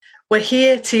we're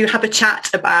here to have a chat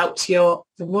about your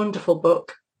wonderful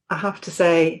book. I have to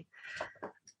say,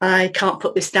 I can't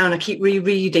put this down. I keep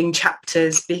rereading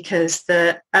chapters because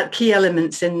the key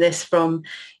elements in this, from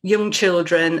young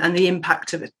children and the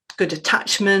impact of good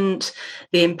attachment,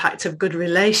 the impact of good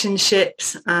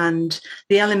relationships, and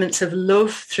the elements of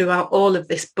love throughout all of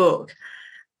this book,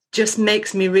 just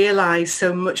makes me realise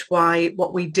so much why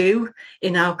what we do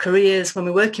in our careers when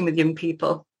we're working with young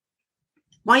people,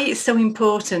 why it's so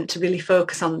important to really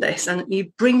focus on this, and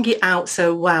you bring it out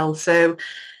so well. So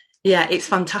yeah, it's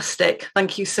fantastic.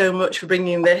 Thank you so much for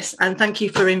bringing this, and thank you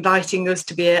for inviting us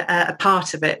to be a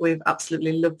part of it. We've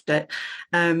absolutely loved it.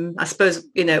 I suppose,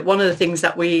 one of the things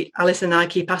that Alice and I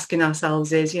keep asking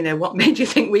ourselves is, what made you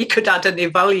think we could add any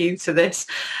value to this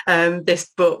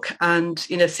book? And,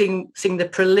 seeing the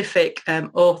prolific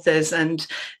authors and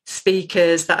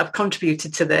speakers that have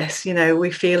contributed to this, we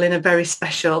feel in a very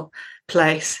special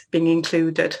place being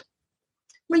included.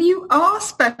 Well, you are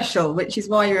special, which is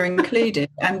why you're included.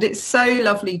 And it's so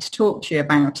lovely to talk to you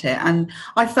about it. And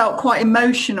I felt quite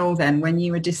emotional then when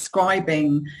you were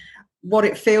describing what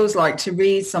it feels like to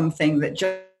read something that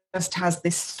just has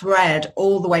this thread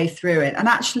all the way through it. And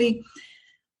actually,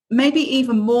 maybe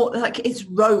even more, like it's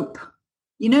rope.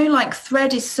 Like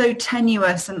thread is so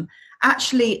tenuous, and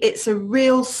actually it's a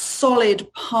real solid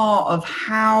part of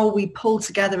how we pull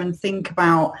together and think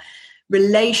about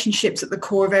relationships at the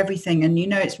core of everything. And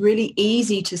it's really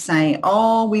easy to say,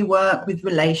 oh, we work with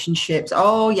relationships.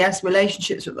 Oh yes,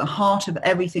 relationships are at the heart of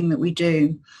everything that we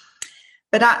do.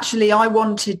 But actually I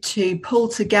wanted to pull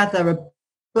together a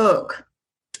book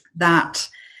that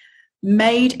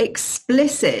made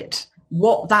explicit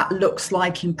what that looks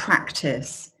like in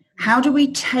practice. How do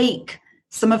we take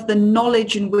some of the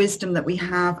knowledge and wisdom that we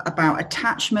have about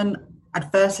attachment,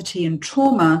 adversity and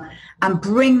trauma, and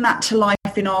bring that to life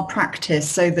in our practice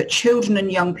so that children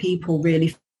and young people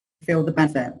really feel the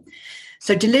benefit.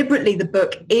 So deliberately, the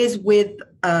book is with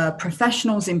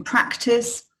professionals in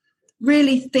practice,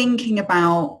 really thinking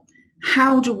about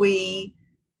how do we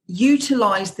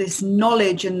utilize this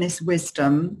knowledge and this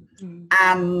wisdom,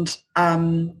 and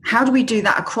how do we do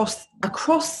that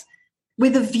across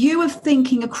with a view of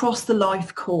thinking across the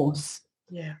life course.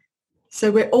 Yeah. So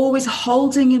we're always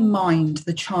holding in mind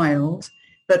the child,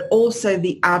 but also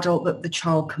the adult that the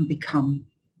child can become.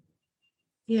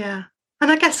 Yeah. And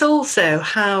I guess also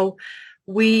how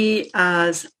we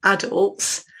as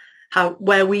adults,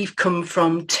 where we've come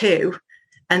from too,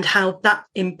 and how that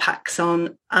impacts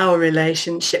on our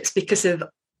relationships because of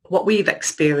what we've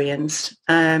experienced.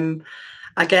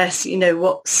 I guess,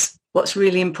 what's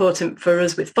really important for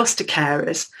us with foster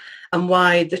carers, and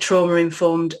why the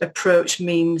trauma-informed approach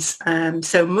means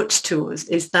so much to us,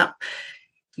 is that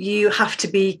you have to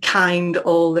be kind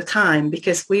all the time,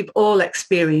 because we've all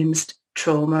experienced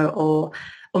trauma or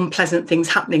unpleasant things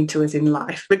happening to us in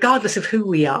life, regardless of who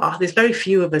we are. There's very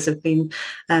few of us have been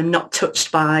not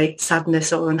touched by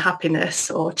sadness or unhappiness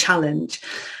or challenge.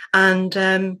 And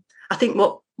I think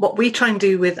what we try and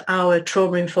do with our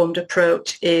trauma-informed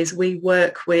approach is we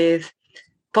work with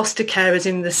foster carers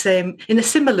in a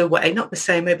similar way, not the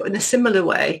same way, but in a similar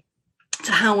way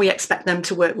to how we expect them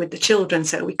to work with the children.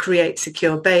 So we create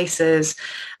secure bases.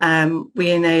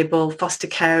 We enable foster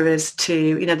carers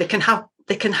to,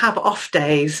 they can have off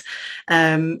days,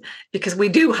 because we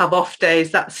do have off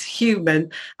days. That's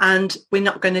human. And we're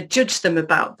not going to judge them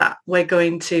about that. We're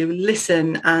going to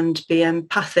listen and be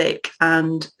empathic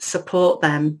and support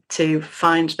them to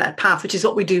find their path, which is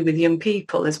what we do with young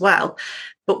people as well.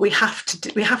 But we have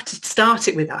to start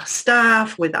it with our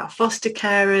staff, with our foster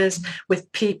carers,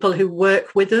 with people who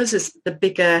work with us as the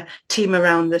bigger team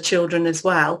around the children as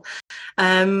well.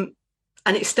 And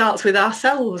it starts with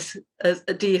ourselves,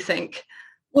 do you think?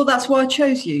 Well, that's why I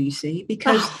chose you see,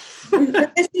 because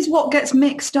this is what gets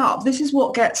mixed up. This is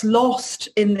what gets lost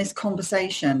in this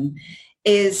conversation,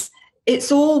 is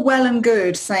it's all well and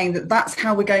good saying that that's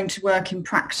how we're going to work in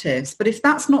practice. But if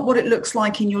that's not what it looks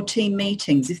like in your team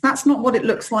meetings, if that's not what it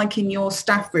looks like in your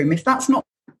staff room, if that's not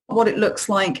what it looks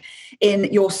like in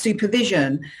your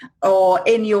supervision or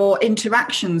in your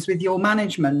interactions with your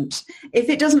management, if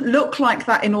it doesn't look like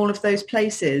that in all of those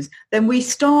places, then we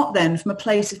start then from a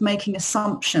place of making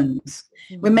assumptions.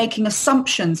 We're making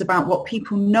assumptions about what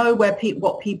people know, what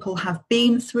people have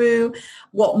been through,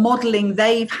 what modeling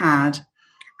they've had.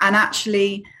 And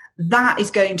actually, that is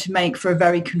going to make for a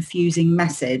very confusing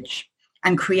message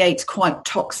and creates quite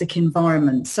toxic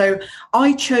environments. So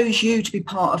I chose you to be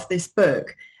part of this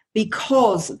book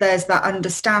because there's that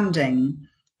understanding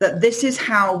that this is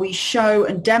how we show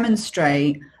and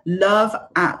demonstrate love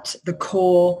at the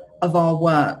core of our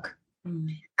work.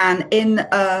 And in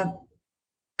a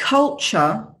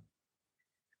culture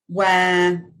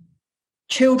where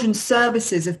children's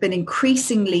services have been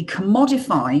increasingly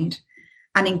commodified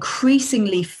and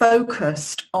increasingly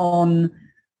focused on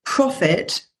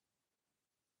profit,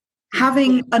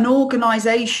 having an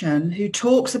organisation who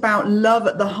talks about love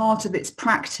at the heart of its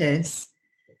practice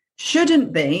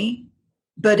shouldn't be,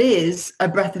 but is, a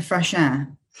breath of fresh air.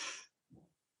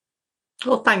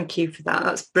 Well, thank you for that.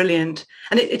 That's brilliant.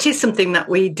 And it is something that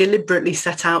we deliberately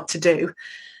set out to do.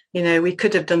 You know, we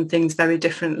could have done things very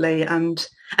differently, and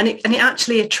it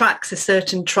actually attracts a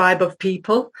certain tribe of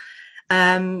people,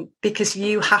 because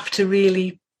you have to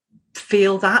really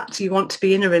feel that you want to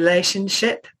be in a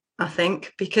relationship, I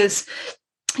think, because,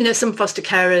 you know, some foster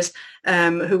carers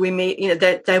who we meet, you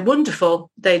know, they're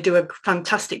wonderful. They do a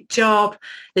fantastic job.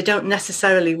 They don't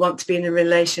necessarily want to be in a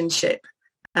relationship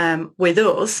with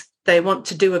us. They want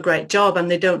to do a great job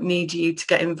and they don't need you to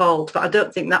get involved. But I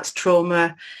don't think that's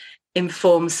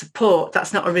trauma-informed support.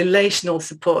 That's not a relational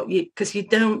support, because you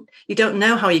don't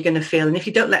know how you're going to feel. And if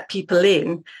you don't let people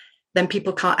in, then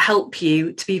people can't help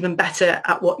you to be even better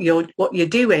at what you're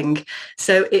doing.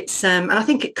 So it's and I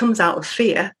think it comes out of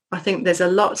fear. I think there's a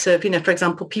lot of, you know, for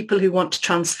example, people who want to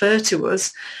transfer to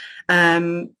us,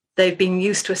 they've been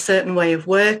used to a certain way of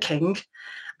working,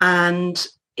 and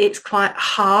it's quite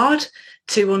hard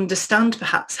to understand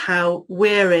perhaps how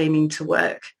we're aiming to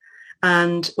work.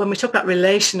 And when we talk about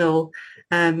relational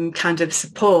kind of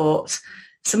support,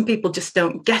 some people just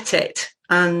don't get it.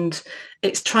 And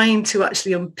it's trying to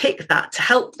actually unpick that to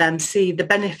help them see the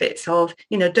benefits of,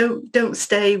 you know, don't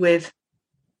stay with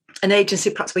an agency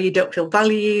perhaps where you don't feel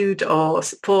valued or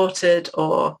supported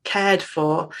or cared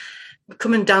for.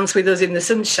 Come and dance with us in the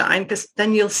sunshine, because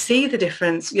then you'll see the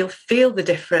difference, you'll feel the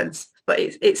difference. But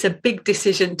it's a big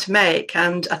decision to make.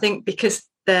 And I think because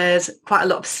there's quite a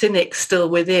lot of cynics still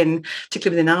within,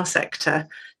 particularly within our sector,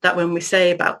 that when we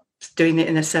say about doing it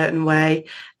in a certain way,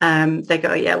 they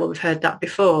go, yeah, well, we've heard that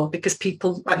before, because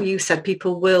people, like you said,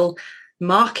 people will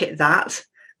market that,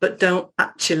 but don't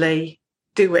actually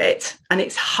do it. And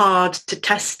it's hard to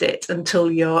test it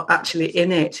until you're actually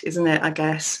in it, isn't it, I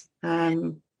guess?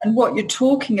 And what you're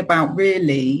talking about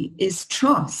really is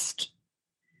trust.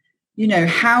 You know,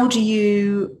 how do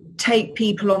you take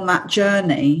people on that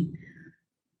journey?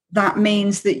 That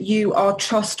means that you are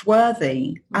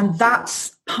trustworthy. And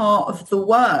that's part of the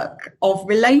work of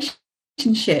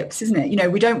relationships, isn't it? You know,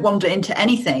 we don't wander into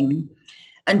anything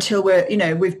until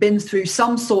we've been through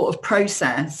some sort of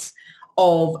process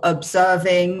of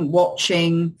observing,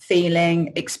 watching,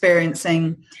 feeling,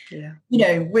 experiencing, you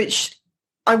know, which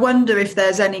I wonder if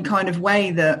there's any kind of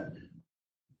way that,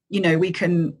 you know, we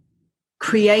can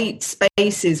create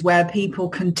spaces where people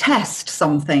can test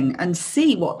something and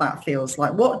see what that feels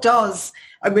like. What does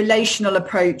a relational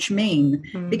approach mean?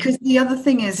 Because the other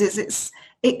thing is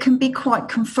it can be quite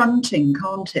confronting,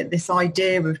 can't it? This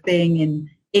idea of being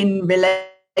in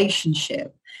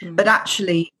relationship. But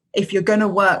actually, if you're going to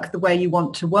work the way you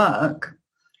want to work,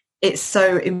 it's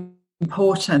so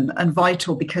important and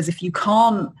vital, because if you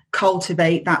can't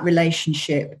cultivate that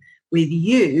relationship with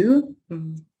you,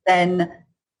 then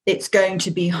it's going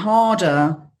to be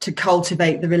harder to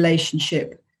cultivate the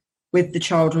relationship with the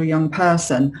child or young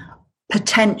person,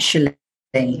 potentially.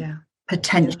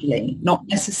 Potentially, not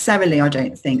necessarily, I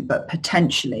don't think, but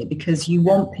potentially, because you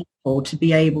want people to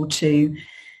be able to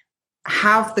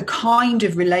have the kind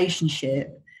of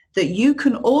relationship that you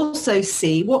can also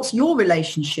see what's your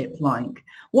relationship like.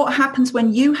 What happens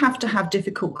when you have to have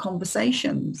difficult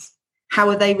conversations? How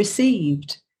are they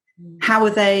received? How are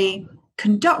they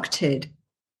conducted?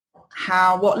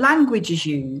 What language is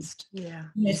used? You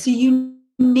know, so you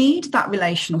need that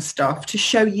relational stuff to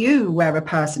show you where a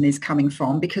person is coming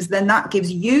from, because then that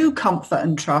gives you comfort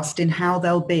and trust in how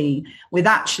they'll be with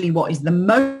actually what is the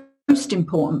most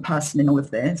important person in all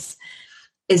of this,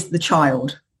 is the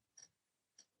child.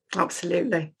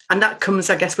 Absolutely. And that comes,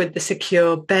 I guess, with the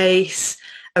secure base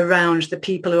around the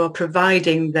people who are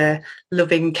providing the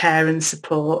loving care and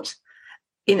support,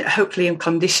 hopefully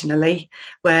unconditionally,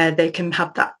 where they can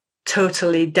have that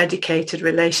totally dedicated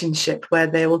relationship where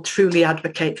they will truly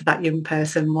advocate for that young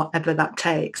person, whatever that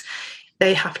takes.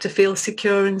 They have to feel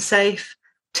secure and safe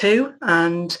too.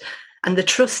 And the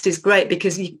trust is great,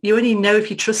 because you only know if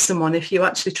you trust someone if you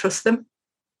actually trust them.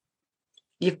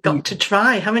 You've got to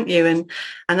try, haven't you? And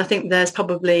I think there's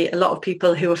probably a lot of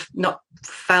people who have not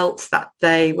felt that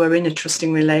they were in a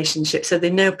trusting relationship. So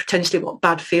they know potentially what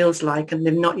bad feels like, and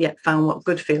they've not yet found what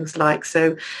good feels like.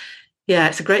 So yeah,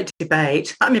 it's a great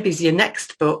debate. That maybe is your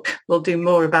next book. We'll do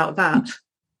more about that.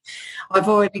 I've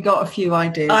already got a few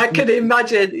ideas. I can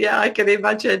imagine. Yeah, I can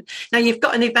imagine. Now, you've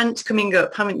got an event coming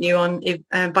up, haven't you, on via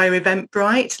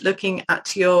Eventbrite, looking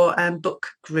at your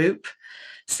book group.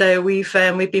 So we've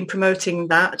been promoting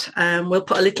that. We'll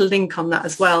put a little link on that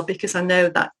as well, because I know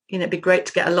that, it'd be great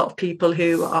to get a lot of people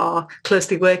who are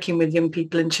closely working with young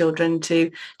people and children to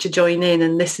join in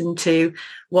and listen to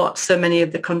what so many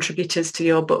of the contributors to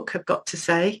your book have got to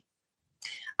say.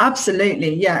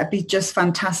 Absolutely, yeah, it'd be just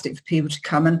fantastic for people to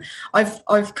come. And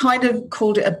I've kind of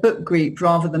called it a book group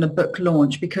rather than a book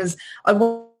launch, because I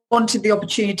wanted the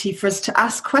opportunity for us to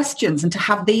ask questions and to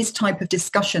have these type of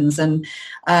discussions. And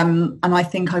I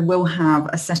think I will have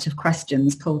a set of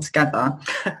questions pulled together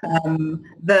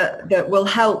that will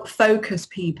help focus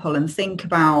people and think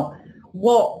about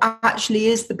what actually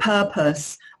is the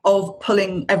purpose of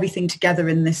pulling everything together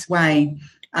in this way.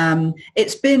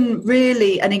 It's been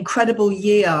really an incredible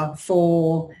year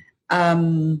for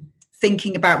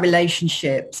thinking about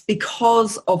relationships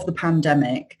because of the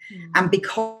pandemic and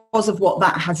because of what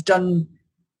that has done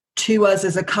to us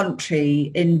as a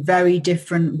country in very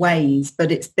different ways.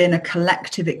 But it's been a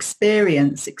collective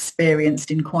experience experienced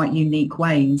in quite unique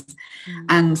ways.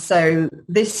 And so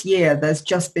this year there's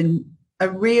just been a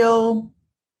real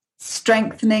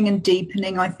strengthening and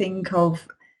deepening, I think, of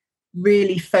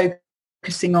really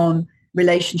focusing on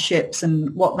relationships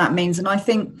and what that means. And I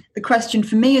think the question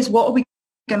for me is, what are we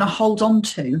going to hold on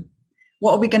to?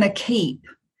 What are we going to keep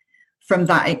from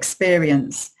that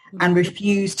experience and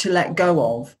refuse to let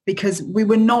go of? Because we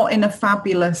were not in a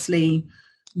fabulously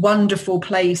wonderful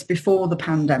place before the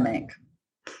pandemic.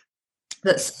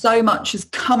 That so much has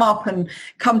come up and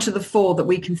come to the fore that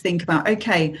we can think about,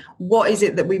 okay, what is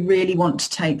it that we really want to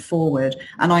take forward?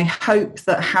 And I hope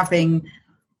that having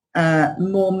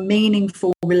more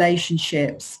meaningful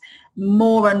relationships,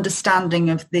 more understanding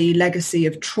of the legacy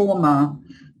of trauma,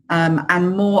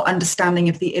 and more understanding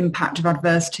of the impact of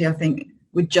adversity, I think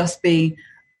would just be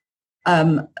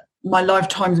my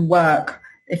lifetime's work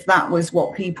if that was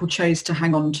what people chose to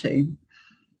hang on to.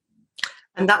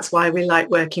 And that's why we like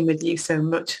working with you so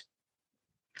much.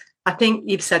 I think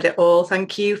you've said it all.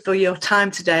 Thank you for your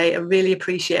time today. I really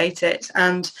appreciate it.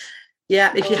 And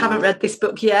yeah, if you haven't read this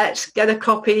book yet, get a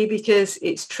copy because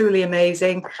it's truly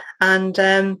amazing. And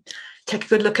take a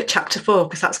good look at chapter 4,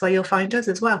 because that's where you'll find us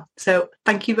as well. So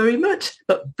thank you very much.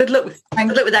 But good luck with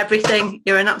everything.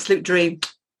 You're an absolute dream.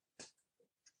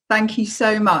 Thank you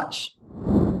so much.